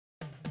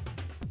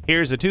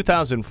Here's a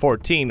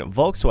 2014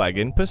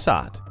 Volkswagen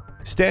Passat.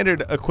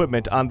 Standard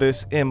equipment on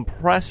this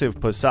impressive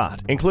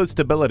Passat includes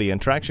stability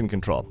and traction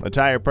control, a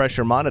tire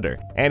pressure monitor,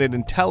 and an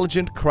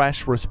intelligent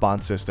crash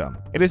response system.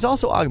 It is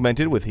also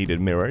augmented with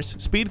heated mirrors,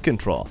 speed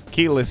control,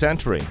 keyless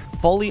entry,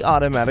 fully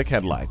automatic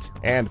headlights,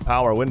 and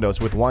power windows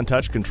with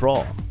one-touch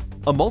control.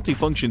 A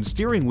multifunction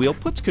steering wheel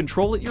puts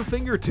control at your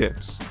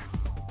fingertips.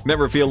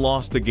 Never feel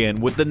lost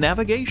again with the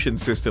navigation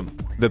system.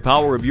 The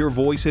power of your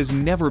voice has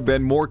never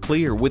been more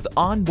clear with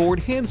onboard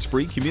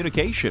hands-free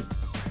communication.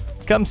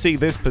 Come see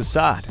this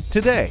Passat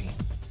today.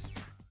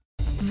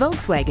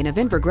 Volkswagen of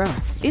Inver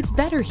Grove. It's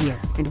better here,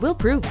 and we'll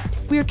prove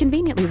it. We're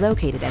conveniently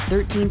located at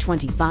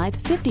 1325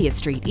 50th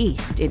Street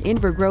East in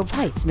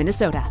Inver-Grove-Heights,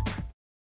 Minnesota.